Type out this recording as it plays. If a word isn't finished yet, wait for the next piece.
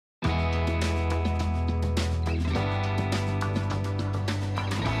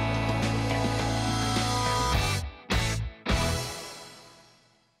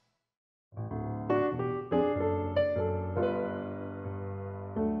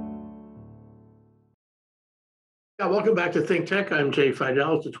Yeah, welcome back to Think Tech. I'm Jay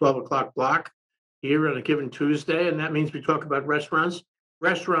Fidell. It's the 12 o'clock block here on a given Tuesday, and that means we talk about restaurants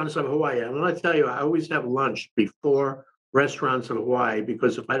of Hawaii. I'm going to tell you, I always have lunch before restaurants of Hawaii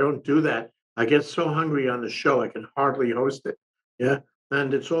because if I don't do that, I get so hungry on the show I can hardly host it. Yeah,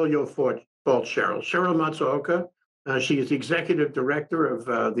 and it's all your fault, Sheryl. Sheryl Matsuoka. She is the executive director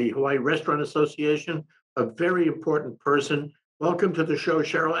of the Hawaii Restaurant Association, a very important person. Welcome to the show,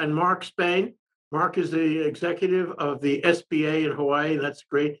 Sheryl. And Mark Spain. Mark is the executive of the SBA in Hawaii. That's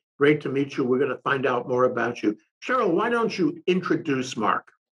great to meet you. We're going to find out more about you. Sheryl, why don't you introduce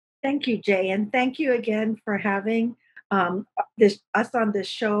Mark? Thank you, Jay, and thank you again for having us on this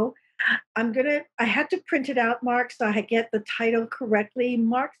show. I had to print it out, Mark, so I get the title correctly.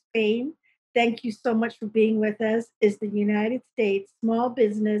 Mark Spain, thank you so much for being with us, is the United States Small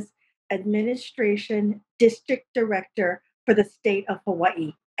Business Administration District Director for the state of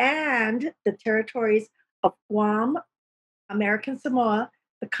Hawaii and the territories of Guam, American Samoa,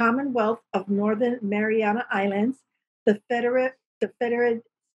 the Commonwealth of Northern Mariana Islands, the Federated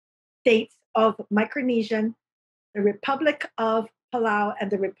States of Micronesia, the Republic of Palau,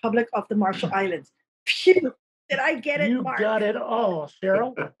 and the Republic of the Marshall Islands. Phew, did I get it, Mark? You got it all,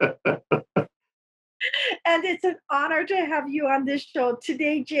 Sheryl. And it's an honor to have you on this show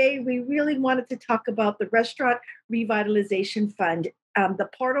today, Jay. We really wanted to talk about the Restaurant Revitalization Fund. The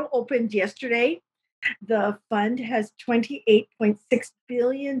portal opened yesterday. The fund has $28.6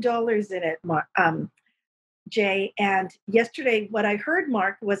 billion in it, Jay. And yesterday, what I heard,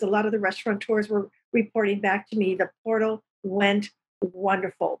 Mark, was a lot of the restaurateurs were reporting back to me the portal went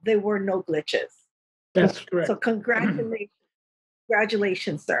wonderful. There were no glitches. That's correct. So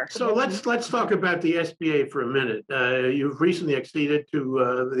congratulations, sir. So let's talk about the SBA for a minute. You've recently acceded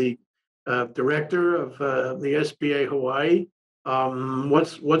to the director of the SBA Hawaii.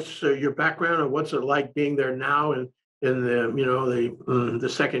 What's your background, and what's it like being there now in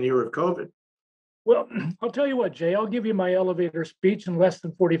the second year of COVID? Well, I'll tell you what, Jay, I'll give you my elevator speech in less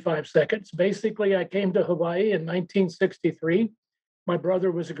than 45 seconds. Basically, I came to Hawaii in 1963. My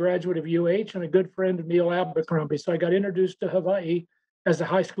brother was a graduate of UH and a good friend of Neil Abercrombie. So I got introduced to Hawaii as a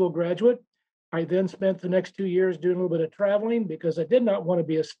high school graduate. I then spent the next 2 years doing a little bit of traveling because I did not want to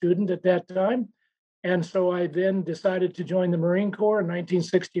be a student at that time. And so I then decided to join the Marine Corps in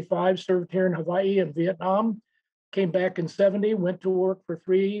 1965, served here in Hawaii and Vietnam, came back in 70, went to work for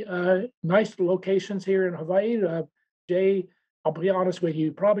three nice locations here in Hawaii. Jay, I'll be honest with you,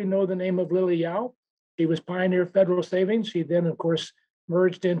 you probably know the name of Lily Yao. She was Pioneer Federal Savings. She then, of course,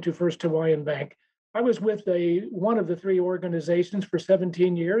 merged into First Hawaiian Bank. I was with one of the three organizations for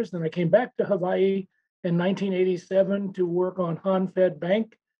 17 years. Then I came back to Hawaii in 1987 to work on Han-Fed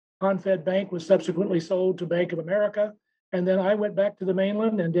Bank. Han-Fed Bank was subsequently sold to Bank of America. And then I went back to the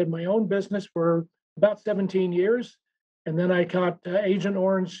mainland and did my own business for about 17 years. And then I caught Agent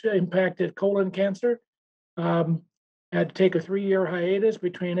Orange impacted colon cancer. Had to take a 3-year hiatus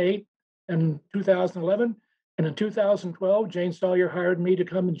between 2008 and 2011. And in 2012, Jane Sawyer hired me to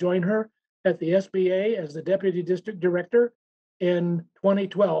come and join her at the SBA as the Deputy District Director in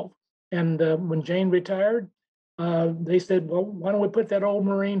 2012. And when Jane retired, they said, well, why don't we put that old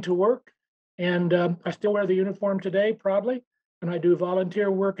Marine to work? And I still wear the uniform today, proudly. And I do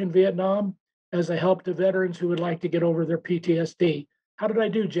volunteer work in Vietnam as a help to veterans who would like to get over their PTSD. How did I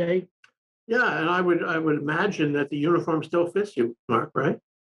do, Jay? Yeah, and I would imagine that the uniform still fits you, Mark, right?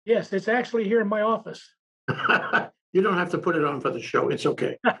 Yes, it's actually here in my office. You don't have to put it on for the show. It's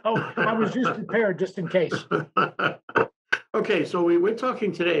okay. Oh, I was just prepared just in case. Okay, so we're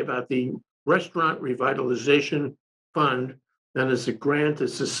talking today about the Restaurant Revitalization Fund. And it's a grant.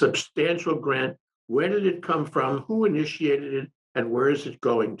 It's a substantial grant. Where did it come from? Who initiated it? And where is it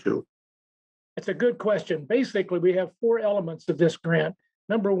going to? It's a good question. Basically, we have 4 elements of this grant.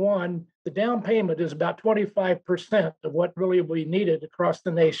 Number one, the down payment is about 25% of what really will be needed across the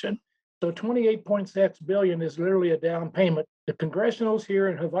nation. So $28.6 billion is literally a down payment. The congressionals here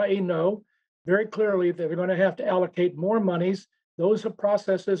in Hawaii know very clearly that they're going to have to allocate more monies. Those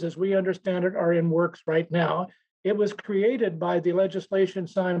processes, as we understand it, are in works right now. It was created by the legislation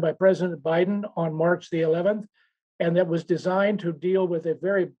signed by President Biden on March the 11th, and that was designed to deal with a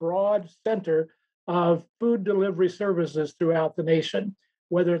very broad center of food delivery services throughout the nation,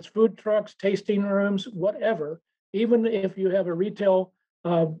 whether it's food trucks, tasting rooms, whatever. Even if you have a retail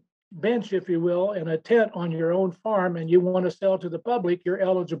bench, if you will, and a tent on your own farm and you want to sell to the public, you're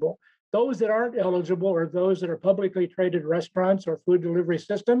eligible. Those that aren't eligible are those that are publicly traded restaurants or food delivery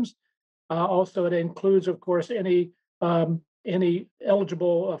systems. Also, it includes, of course, any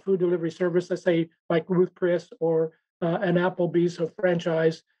eligible food delivery service, let's say like Ruth Chris or an Applebee's or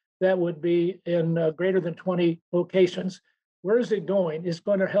franchise. that would be in greater than 20 locations. Where is it going? It's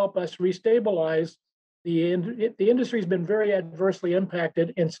going to help us restabilize the industry. Has been very adversely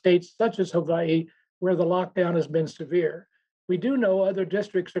impacted in states such as Hawaii, where the lockdown has been severe. We do know other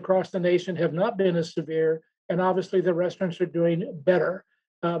districts across the nation have not been as severe, and obviously the restaurants are doing better.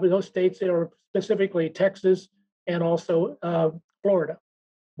 But those states are specifically Texas and also Florida.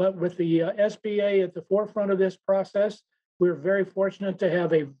 But with the SBA at the forefront of this process, we're very fortunate to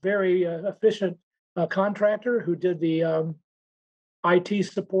have a very efficient contractor who did the IT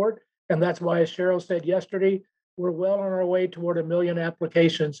support. And that's why, as Sheryl said yesterday, we're well on our way toward 1 million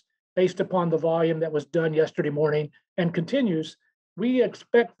applications based upon the volume that was done yesterday morning and continues. We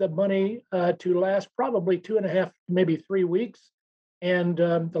expect the money to last probably 2.5, maybe 3 weeks. And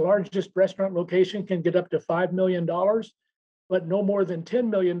the largest restaurant location can get up to $5 million, but no more than $10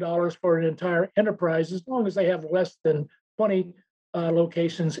 million for an entire enterprise, as long as they have less than 20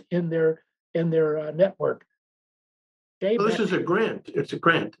 locations in their network. Jay, Well, this is a grant. It's a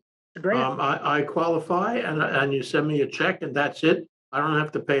grant. a grant. I qualify and you send me a check and that's it. I don't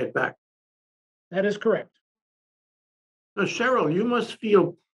have to pay it back. That is correct. Now, Sheryl, you must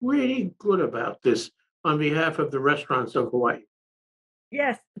feel pretty good about this on behalf of the restaurants of Hawaii.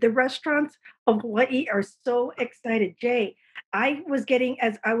 Yes, the restaurants of Hawaii are so excited. Jay, I was getting,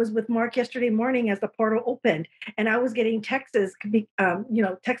 as I was with Mark yesterday morning as the portal opened, and I was getting texts,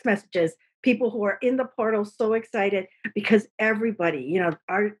 text messages, people who are in the portal so excited because everybody,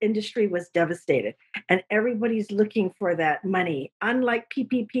 our industry was devastated and everybody's looking for that money. Unlike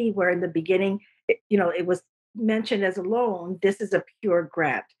PPP, where in the beginning, it was mentioned as a loan, this is a pure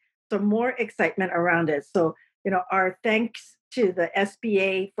grant. So more excitement around it. So, our thanks to the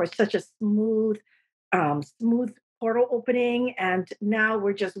SBA for such a smooth portal opening. And now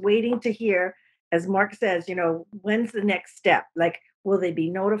we're just waiting to hear, as Mark says, when's the next step? Like, will they be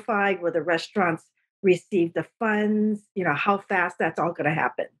notified? Will the restaurants receive the funds? How fast that's all going to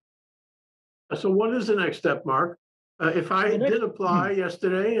happen? So what is the next step, Mark? If I did apply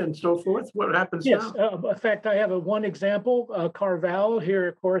yesterday and so forth, what happens Yes, now? in fact, I have one example. Carval here,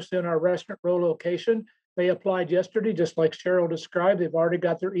 of course, in our Restaurant Row location. They applied yesterday, just like Sheryl described. They've already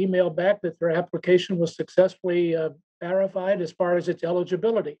got their email back that their application was successfully verified as far as its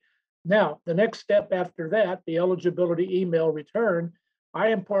eligibility. Now, the next step after that, the eligibility email return, I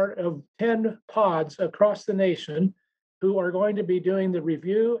am part of 10 pods across the nation who are going to be doing the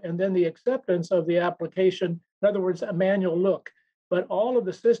review and then the acceptance of the application. In other words, a manual look. But all of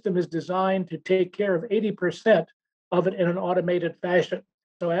the system is designed to take care of 80% of it in an automated fashion.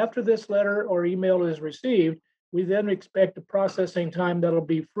 So after this letter or email is received, we then expect a processing time that'll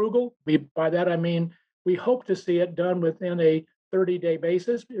be frugal. By that, I mean, we hope to see it done within a 30-day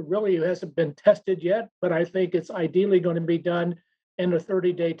basis. It really hasn't been tested yet, but I think it's ideally going to be done in a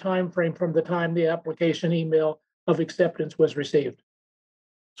 30-day time frame from the time the application email of acceptance was received.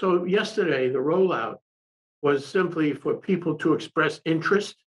 So yesterday, the rollout was simply for people to express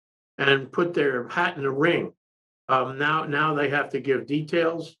interest and put their hat in the ring. Now they have to give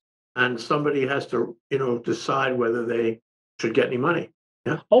details, and somebody has to, decide whether they should get any money.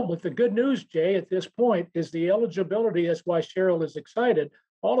 Yeah. Oh, but the good news, Jay, at this point is the eligibility. That's why Sheryl is excited.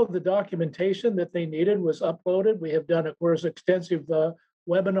 All of the documentation that they needed was uploaded. We have done, of course, extensive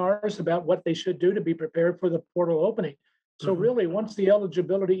webinars about what they should do to be prepared for the portal opening. So really, once the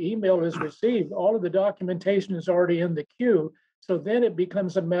eligibility email is received, all of the documentation is already in the queue. So then it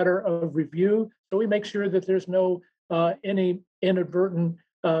becomes a matter of review. So we make sure that there's no any inadvertent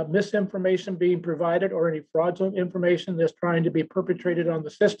misinformation being provided or any fraudulent information that's trying to be perpetrated on the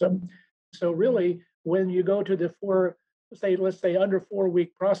system. So really, when you go to the let's say under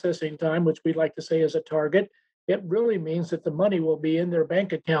 4-week processing time, which we'd like to say is a target, it really means that the money will be in their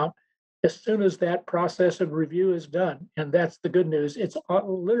bank account as soon as that process of review is done. And that's the good news. It's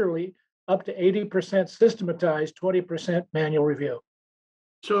literally up to 80% systematized, 20% manual review.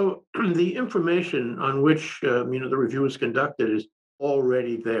 So the information on which the review is conducted is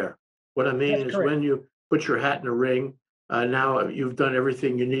already there. What I mean is when you put your hat in the ring, now you've done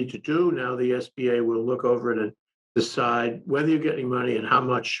everything you need to do. Now the SBA will look over it and decide whether you're getting money and how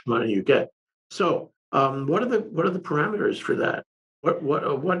much money you get. So what are the parameters for that?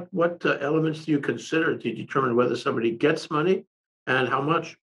 What elements do you consider to determine whether somebody gets money and how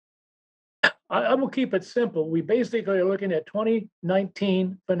much? I will keep it simple. We basically are looking at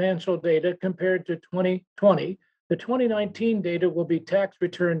 2019 financial data compared to 2020. The 2019 data will be tax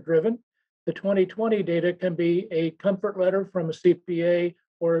return driven. The 2020 data can be a comfort letter from a CPA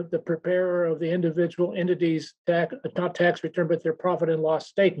or the preparer of the individual entity's not tax return, but their profit and loss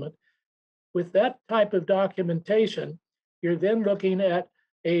statement. With that type of documentation, you're then looking at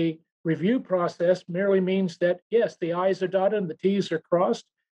A review process merely means that, yes, the I's are dotted and the T's are crossed.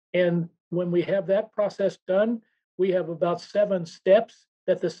 And when we have that process done, we have about 7 steps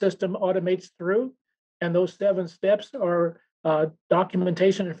that the system automates through. And those 7 steps are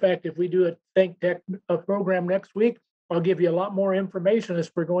documentation. In fact, if we do a Think Tech program next week, I'll give you a lot more information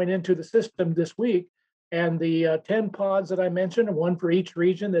as we're going into the system this week. And the 10 pods that I mentioned, one for each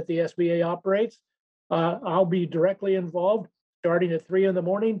region that the SBA operates, I'll be directly involved starting at 3 in the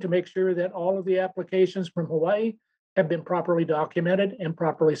morning to make sure that all of the applications from Hawaii have been properly documented and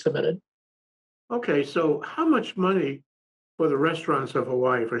properly submitted. Okay, so how much money for the restaurants of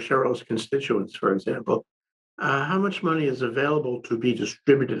Hawaii, for Cheryl's constituents, for example, how much money is available to be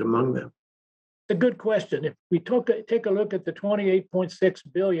distributed among them? It's a good question. If we take a look at the 28.6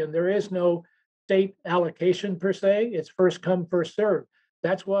 billion, there is no state allocation per se. It's first come, first served.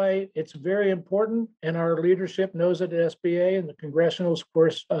 That's why it's very important, and our leadership knows it at SBA and the congressionals, of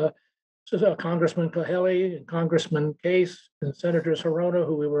course, Congressman Kahele and Congressman Case and Senator Hirono,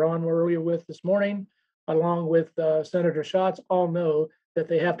 who we were on earlier with this morning, along with Senator Schatz, all know that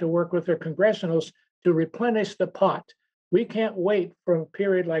they have to work with their congressionals to replenish the pot. We can't wait for a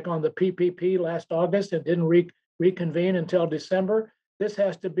period like on the PPP last August and didn't reconvene until December. This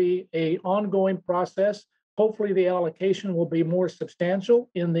has to be an ongoing process. Hopefully the allocation will be more substantial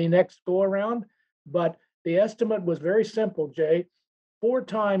in the next go around, but the estimate was very simple, Jay. 4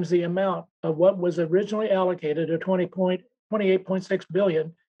 times the amount of what was originally allocated at 28.6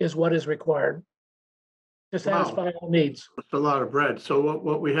 billion is what is required to satisfy all needs. It's a lot of bread. So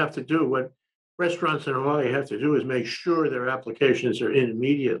what we have to do, what restaurants in Hawaii have to do is make sure their applications are in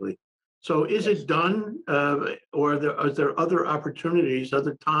immediately. So is it done, or are there other opportunities,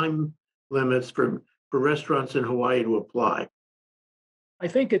 other time limits for restaurants in Hawaii to apply? I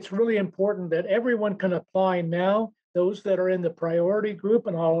think it's really important that everyone can apply now. Those that are in the priority group,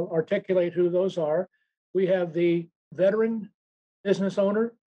 and I'll articulate who those are. We have the veteran business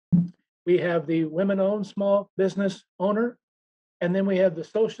owner, we have the women-owned small business owner, and then we have the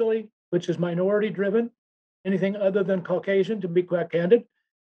socially, which is minority-driven, anything other than Caucasian, to be quite candid.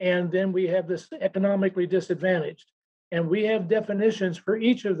 And then we have this economically disadvantaged. And we have definitions for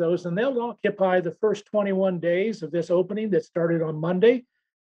each of those, and they'll occupy the first 21 days of this opening that started on Monday.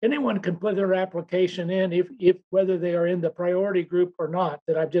 Anyone can put their application in if whether they are in the priority group or not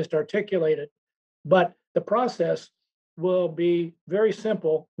that I've just articulated. But the process will be very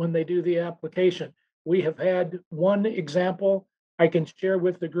simple when they do the application. We have had one example I can share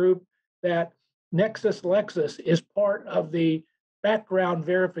with the group that Nexus Lexus is part of the background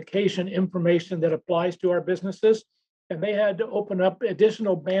verification information that applies to our businesses. And they had to open up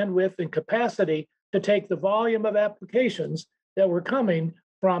additional bandwidth and capacity to take the volume of applications that were coming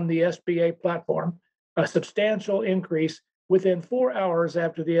from the SBA platform, a substantial increase within 4 hours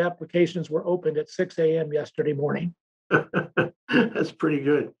after the applications were opened at 6 a.m. yesterday morning. That's pretty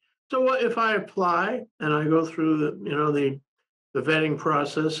good. So if I apply and I go through the vetting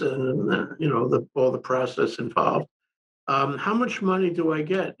process and all the process involved, how much money do I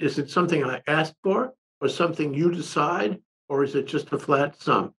get? Is it something I ask for, or something you decide, or is it just a flat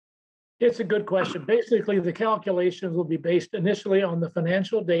sum? It's a good question. Basically, the calculations will be based initially on the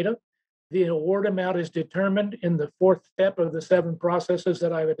financial data. The award amount is determined in the 4th step of the 7 processes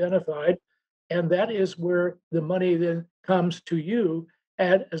that I've identified. And that is where the money then comes to you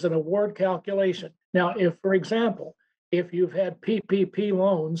as an award calculation. Now, if, for example, if you've had PPP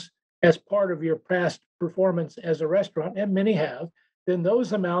loans as part of your past performance as a restaurant, and many have, then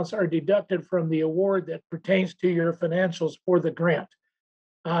those amounts are deducted from the award that pertains to your financials for the grant.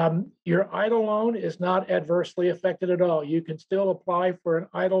 Your EIDL loan is not adversely affected at all. You can still apply for an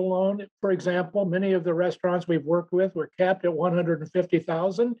EIDL loan. For example, many of the restaurants we've worked with were capped at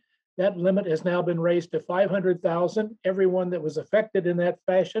 150,000. That limit has now been raised to 500,000. Everyone that was affected in that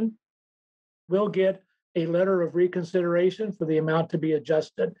fashion will get a letter of reconsideration for the amount to be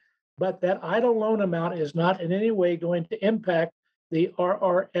adjusted. But that EIDL loan amount is not in any way going to impact the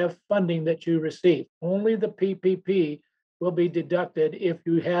RRF funding that you receive. Only the PPP will be deducted if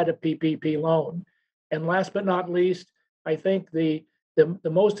you had a PPP loan. And last but not least, I think the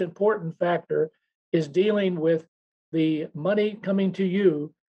most important factor is dealing with the money coming to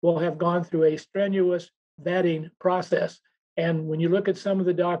you will have gone through a strenuous vetting process. And when you look at some of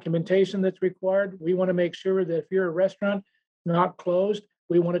the documentation that's required, we want to make sure that if you're a restaurant not closed,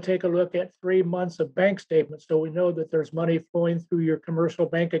 we want to take a look at 3 months of bank statements so we know that there's money flowing through your commercial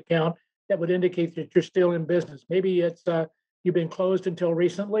bank account that would indicate that you're still in business. Maybe it's you've been closed until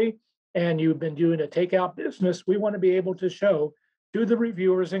recently and you've been doing a takeout business. We want to be able to show to the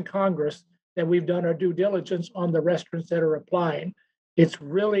reviewers in Congress that we've done our due diligence on the restaurants that are applying. It's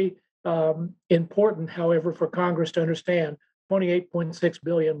really important, however, for Congress to understand 28.6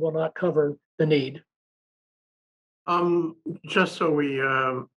 billion will not cover the need. Just so we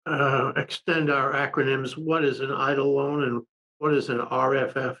extend our acronyms, what is an idle loan and what is an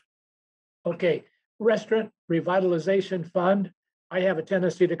RFF? Okay, Restaurant Revitalization Fund. I have a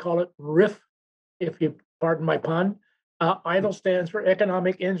tendency to call it RIF, if you pardon my pun. EIDL stands for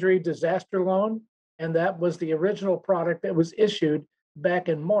Economic Injury Disaster Loan, and that was the original product that was issued back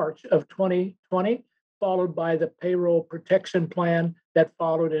in March of 2020, followed by the Payroll Protection Plan that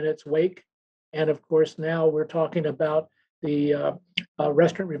followed in its wake. And of course, now we're talking about the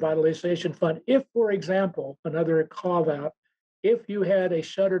Restaurant Revitalization Fund. If, for example, another carve out, if you had a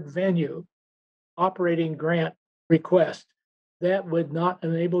shuttered venue operating grant request, that would not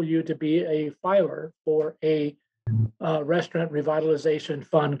enable you to be a filer for a Restaurant Revitalization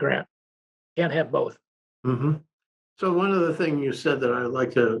Fund grant. Can't have both. Mm-hmm. So one other thing you said that I'd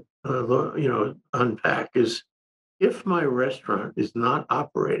like to, unpack is if my restaurant is not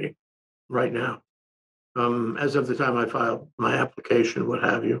operating right now, as of the time I filed my application, what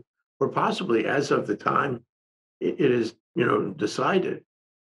have you, or possibly as of the time it is, decided,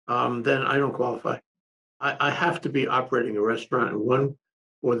 then I don't qualify. I have to be operating a restaurant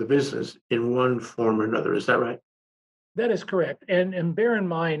or the business in one form or another. Is that right? That is correct. And bear in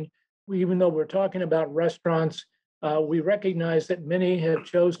mind, even though we're talking about restaurants, we recognize that many have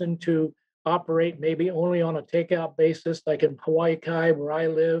chosen to operate maybe only on a takeout basis, like in Hawaii Kai, where I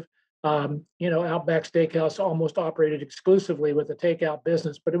live. Outback Steakhouse almost operated exclusively with a takeout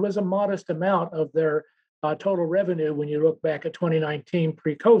business, but it was a modest amount of their total revenue when you look back at 2019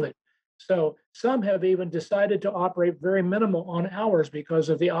 pre-COVID. So some have even decided to operate very minimal on hours because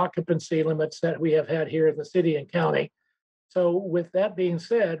of the occupancy limits that we have had here in the city and county. So with that being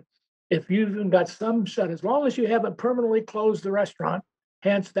said, if you've even got some shut, as long as you haven't permanently closed the restaurant,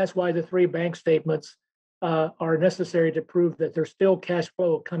 hence that's why the 3 bank statements are necessary to prove that there's still cash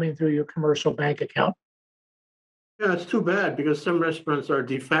flow coming through your commercial bank account. Yeah, it's too bad because some restaurants are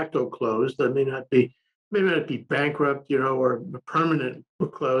de facto closed. They may not be bankrupt, or permanent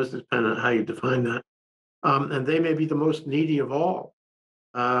closed, depending on how you define that. And they may be the most needy of all.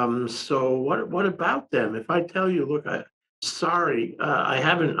 So what about them? If I tell you, look, sorry, I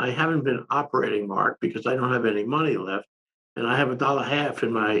haven't been operating, Mark, because I don't have any money left, and I have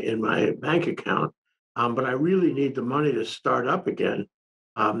 $1.50 in my bank account. But I really need the money to start up again.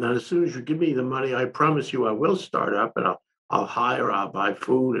 Now, as soon as you give me the money, I promise you I will start up, and I'll hire, I'll buy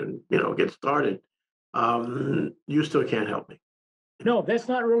food, and get started. You still can't help me. No, that's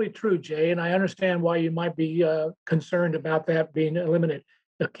not really true, Jay. And I understand why you might be concerned about that being eliminated.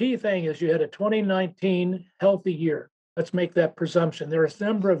 The key thing is you had a 2019 healthy year. Let's make that presumption. There are a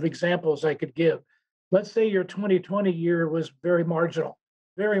number of examples I could give. Let's say your 2020 year was very marginal,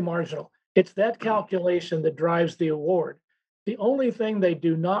 very marginal. It's that calculation that drives the award. The only thing they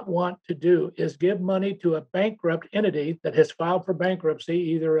do not want to do is give money to a bankrupt entity that has filed for bankruptcy,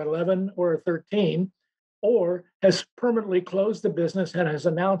 either 11 or 13, or has permanently closed the business and has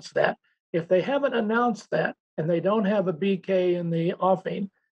announced that. If they haven't announced that and they don't have a BK in the offing,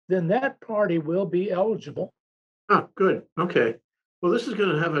 then that party will be eligible. Oh, good. Okay. Well, this is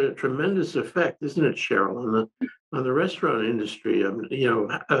going to have a tremendous effect, isn't it, Sheryl, on the restaurant industry?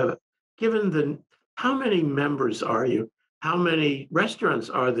 Given how many members are you? How many restaurants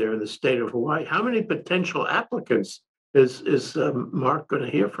are there in the state of Hawaii? How many potential applicants is Mark going to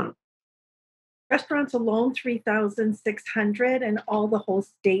hear from? Restaurants alone, 3,600 and all the whole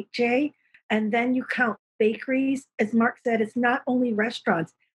state, Jay. And then you count bakeries. As Mark said, it's not only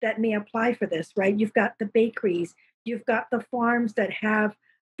restaurants that may apply for this, right? You've got the bakeries, you've got the farms that have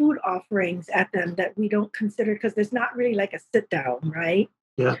food offerings at them that we don't consider because there's not really like a sit down, right?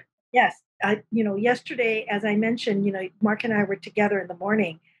 Yeah. Yes. Yesterday, as I mentioned, Mark and I were together in the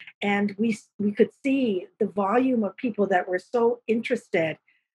morning and we could see the volume of people that were so interested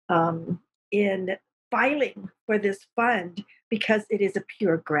in filing for this fund because it is a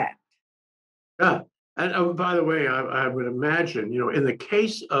pure grant. Yeah. And by the way, I would imagine, in the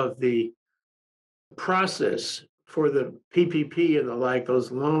case of the process for the PPP and the like,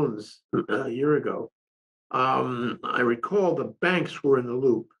 those loans a year ago, I recall the banks were in the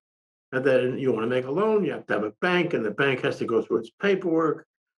loop. And then you want to make a loan, you have to have a bank, and the bank has to go through its paperwork.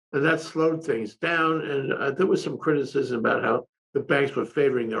 And that slowed things down. And there was some criticism about how the banks were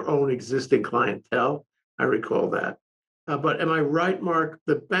favoring their own existing clientele. I recall that. But am I right, Mark?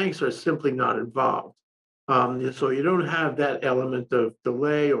 The banks are simply not involved. So you don't have that element of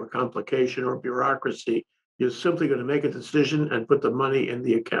delay or complication or bureaucracy. You're simply going to make a decision and put the money in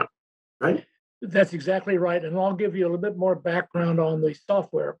the account, right? That's exactly right. And I'll give you a little bit more background on the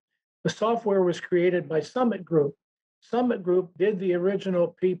software. The software was created by Summit Group. Summit Group did the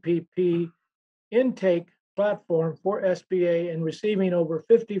original PPP intake platform for SBA and receiving over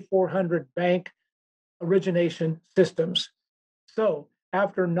 5,400 bank origination systems. So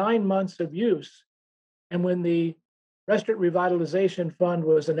after 9 months of use, and when the Restaurant Revitalization Fund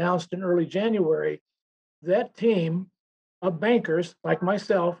was announced in early January, that team of bankers like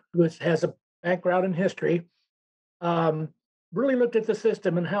myself, who has a background in history, um, really looked at the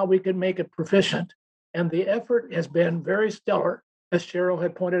system and how we could make it proficient. And the effort has been very stellar, as Sheryl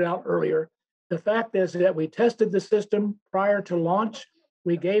had pointed out earlier. The fact is that we tested the system prior to launch.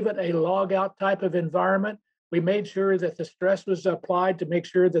 We gave it a log out type of environment. We made sure that the stress was applied to make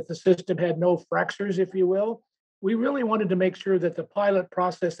sure that the system had no fractures, if you will. We really wanted to make sure that the pilot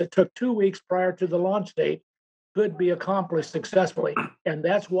process that took 2 weeks prior to the launch date could be accomplished successfully. And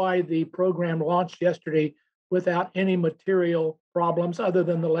that's why the program launched yesterday without any material problems other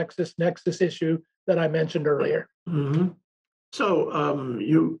than the LexisNexis issue that I mentioned earlier. Mhm. So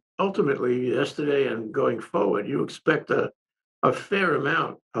you ultimately, yesterday and going forward, you expect a fair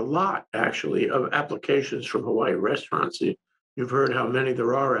amount, a lot actually, of applications from Hawaii restaurants. You've heard how many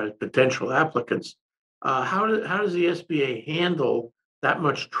there are as potential applicants. How does the SBA handle that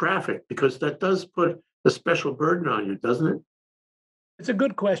much traffic? Because that does put a special burden on you, doesn't it? It's a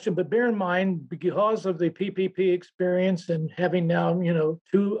good question, but bear in mind, because of the PPP experience and having now,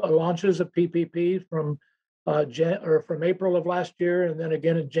 two launches of PPP from from April of last year and then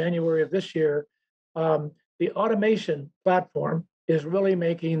again in January of this year, the automation platform is really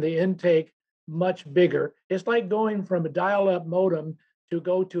making the intake much bigger. It's like going from a dial-up modem to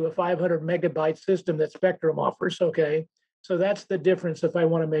go to a 500 megabyte system that Spectrum offers. Okay, so that's the difference. If I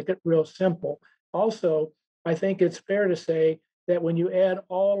want to make it real simple, also, I think it's fair to say that when you add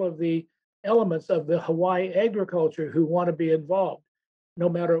all of the elements of the Hawaii agriculture who want to be involved, no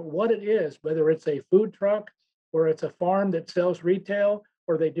matter what it is, whether it's a food truck or it's a farm that sells retail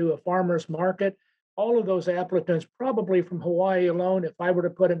or they do a farmer's market, all of those applicants, probably from Hawaii alone, if I were to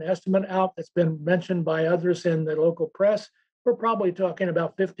put an estimate out that's been mentioned by others in the local press, we're probably talking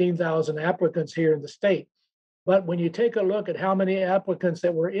about 15,000 applicants here in the state. But when you take a look at how many applicants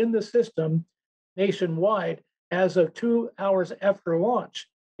that were in the system nationwide, as of 2 hours after launch,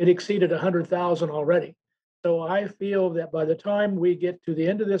 it exceeded 100,000 already. So I feel that by the time we get to the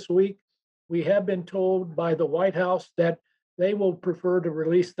end of this week, we have been told by the White House that they will prefer to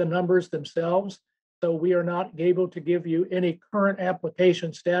release the numbers themselves. So we are not able to give you any current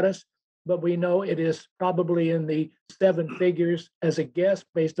application status, but we know it is probably in the 7 figures as a guess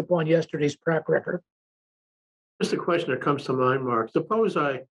based upon yesterday's track record. Just a question that comes to mind, Mark. Suppose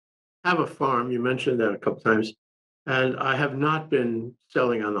I have a farm, you mentioned that a couple times, and I have not been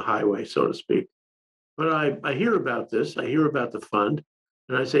selling on the highway, so to speak. But I hear about this, I hear about the fund,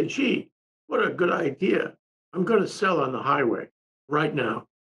 and I say, gee, what a good idea. I'm going to sell on the highway right now.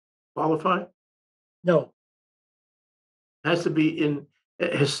 Qualify? No, Has to be in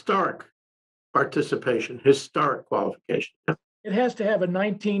historic participation, historic qualification. it has to have a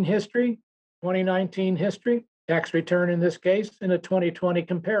 2019 history, tax return in this case, and a 2020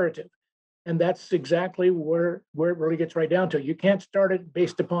 comparative. And that's exactly where it really gets right down to. You can't start it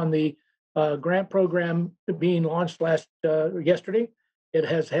based upon the grant program being launched yesterday. It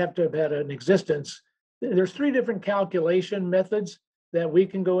has have to have had an existence. There's 3 different calculation methods that we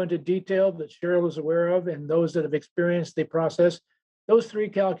can go into detail that Sheryl is aware of, and those that have experienced the process. Those 3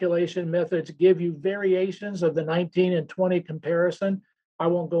 calculation methods give you variations of the 19 and 20 comparison. I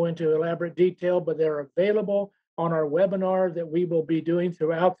won't go into elaborate detail, but they're available on our webinar that we will be doing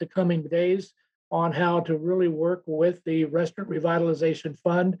throughout the coming days on how to really work with the Restaurant Revitalization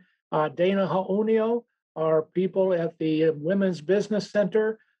Fund. Dana Haunio, our people at the Women's Business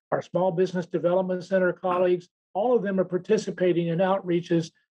Center, our Small Business Development Center colleagues, all of them are participating in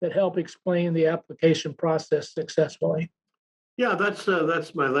outreaches that help explain the application process successfully. Yeah,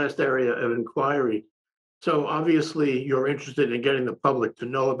 that's my last area of inquiry. So obviously, you're interested in getting the public to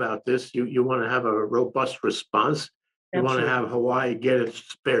know about this. You want to have a robust response. You want to Absolutely. have Hawaii get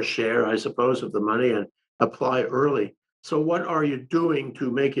its fair share, I suppose, of the money and apply early. So what are you doing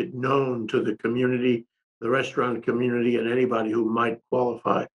to make it known to the community, the restaurant community, and anybody who might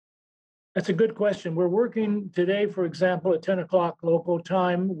qualify? That's a good question. We're working today, for example, at 10 o'clock local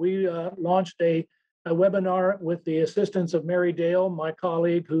time. We launched a webinar with the assistance of Mary Dale, my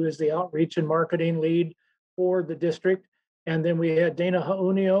colleague, who is the outreach and marketing lead for the district. And then we had Dana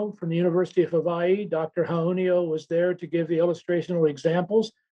Haunio from the University of Hawaii. Dr. Haunio was there to give the illustrational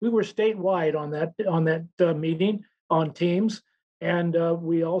examples. We were statewide on that meeting on Teams. And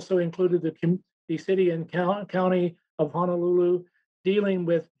we also included the the city and county of Honolulu, dealing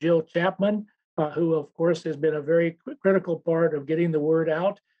with Jill Chapman, who of course has been a very critical part of getting the word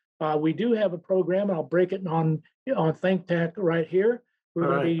out. We do have a program, and I'll break it on Think Tank right here. We're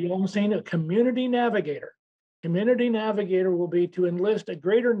going to be using a community navigator. Community navigator will be to enlist a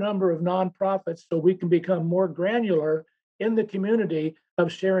greater number of nonprofits so we can become more granular in the community of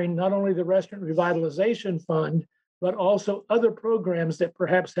sharing not only the Restaurant Revitalization Fund, but also other programs that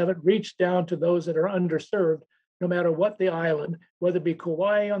perhaps haven't reached down to those that are underserved, no matter what the island, whether it be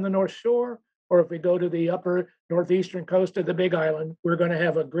Kauai on the North Shore, or if we go to the upper northeastern coast of the Big Island, we're going to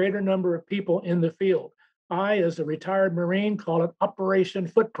have a greater number of people in the field. I, as a retired Marine, call it Operation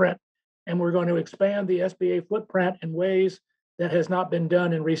Footprint. And we're going to expand the SBA footprint in ways that has not been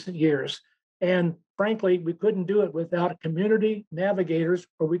done in recent years. And frankly, we couldn't do it without community navigators,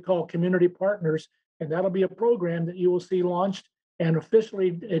 or we call community partners. And that'll be a program that you will see launched and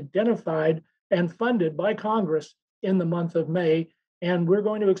officially identified and funded by Congress in the month of May. And we're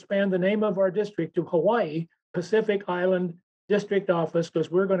going to expand the name of our district to Hawaii Pacific Island District Office, because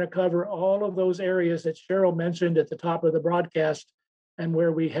we're going to cover all of those areas that Sheryl mentioned at the top of the broadcast and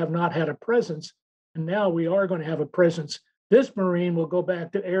where we have not had a presence. And now we are going to have a presence. This Marine will go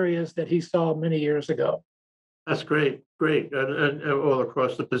back to areas that he saw many years ago. That's great, great. And all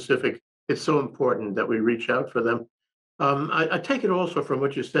across the Pacific, it's so important that we reach out for them. I take it also from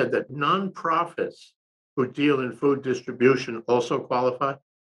what you said that nonprofits who deal in food distribution also qualify?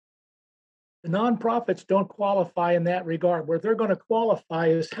 The nonprofits don't qualify in that regard. Where they're going to qualify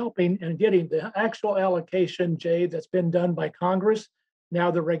is helping and getting the actual allocation, Jay, that's been done by Congress.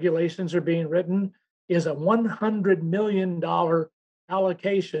 Now the regulations are being written, is a $100 million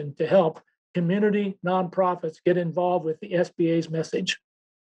allocation to help community nonprofits get involved with the SBA's message.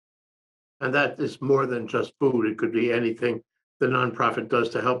 And that is more than just food. It could be anything the nonprofit does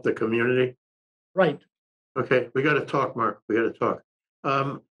to help the community. Right. Okay, we got to talk, Mark. We got to talk.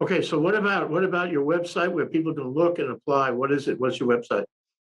 Okay, so what about your website where people can look and apply? What is it? What's your website?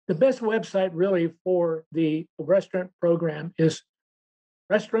 The best website really for the restaurant program is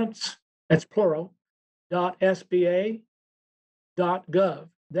restaurants, that's plural, .sba.gov.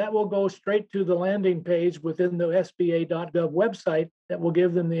 That will go straight to the landing page within the SBA.gov website that will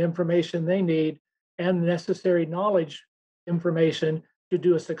give them the information they need and necessary knowledge information to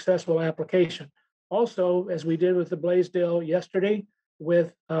do a successful application. Also, as we did with the Blaisdell yesterday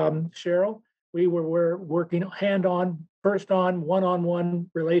with Sheryl, we were working one-on-one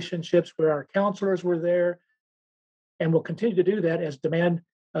relationships where our counselors were there, and we'll continue to do that as demand,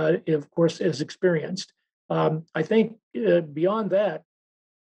 of course, is experienced. I think beyond that,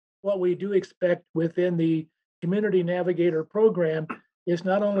 what we do expect within the Community Navigator program is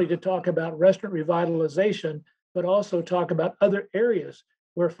not only to talk about restaurant revitalization, but also talk about other areas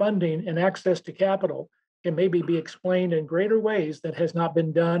where funding and access to capital can maybe be explained in greater ways that has not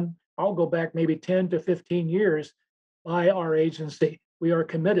been done. I'll go back maybe 10 to 15 years by our agency. We are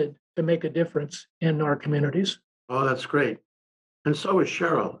committed to make a difference in our communities. Oh, that's great. And so is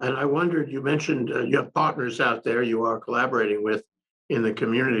Sheryl. And I wondered, you mentioned you have partners out there you are collaborating with in the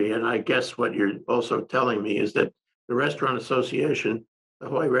community. And I guess what you're also telling me is that the Restaurant Association, the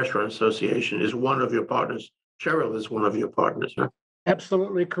Hawaii Restaurant Association, is one of your partners. Sheryl is one of your partners, huh?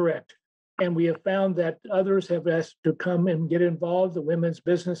 Absolutely correct. And we have found that others have asked to come and get involved. The Women's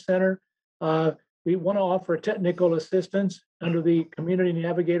Business Center. We want to offer technical assistance under the Community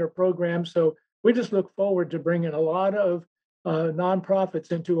Navigator program. So we just look forward to bringing a lot of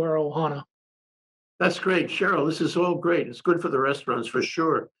nonprofits into our ohana. That's great, Sheryl. This is all great. It's good for the restaurants for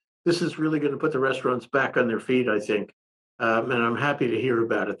sure. This is really going to put the restaurants back on their feet, I think. And I'm happy to hear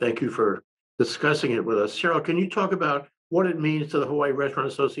about it. Thank you for discussing it with us. Sheryl, can you talk about what it means to the Hawaii Restaurant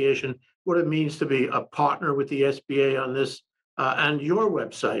Association, what it means to be a partner with the SBA on this, and your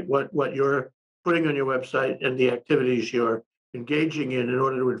website, what you're putting on your website and the activities you're engaging in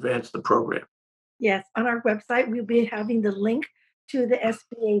order to advance the program? Yes, on our website, we'll be having the link to the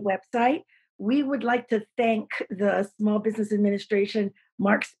SBA website. We would like to thank the Small Business Administration,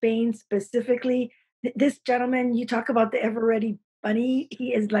 Mark Spain specifically. This gentleman, you talk about the ever ready bunny.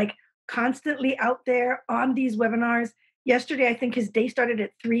 He is like constantly out there on these webinars. Yesterday, I think his day started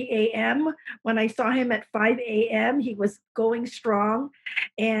at 3 a.m. When I saw him at 5 a.m., he was going strong.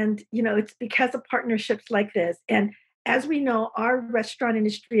 And, it's because of partnerships like this. And as we know, our restaurant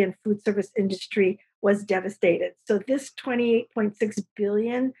industry and food service industry was devastated. So this 28.6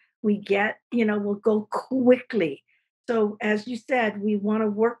 billion we get, will go quickly. So as you said, we want to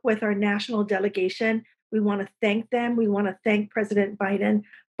work with our national delegation. We want to thank them. We want to thank President Biden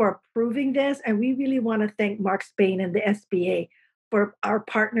for approving this. And we really want to thank Mark Spain and the SBA for our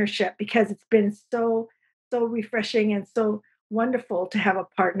partnership, because it's been so refreshing and so wonderful to have a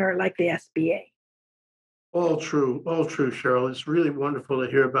partner like the SBA. All true, Cheryl. It's really wonderful to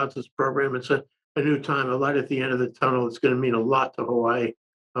hear about this program. It's a new time, a light at the end of the tunnel. It's going to mean a lot to Hawaii.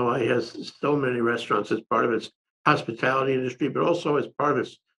 Hawaii has so many restaurants as part of its hospitality industry, but also as part of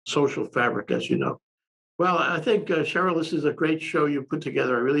its social fabric, as you know. Well, I think, Cheryl, this is a great show you put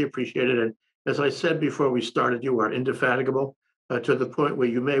together. I really appreciate it. And as I said before we started, you are indefatigable to the point where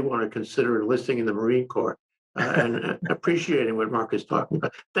you may want to consider enlisting in the Marine Corps and appreciating what Mark is talking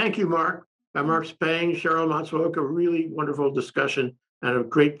about. Thank you, Mark. Mark Spain, Sheryl, Matsuoka, really wonderful discussion and a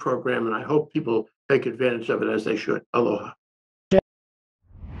great program. And I hope people take advantage of it as they should. Aloha.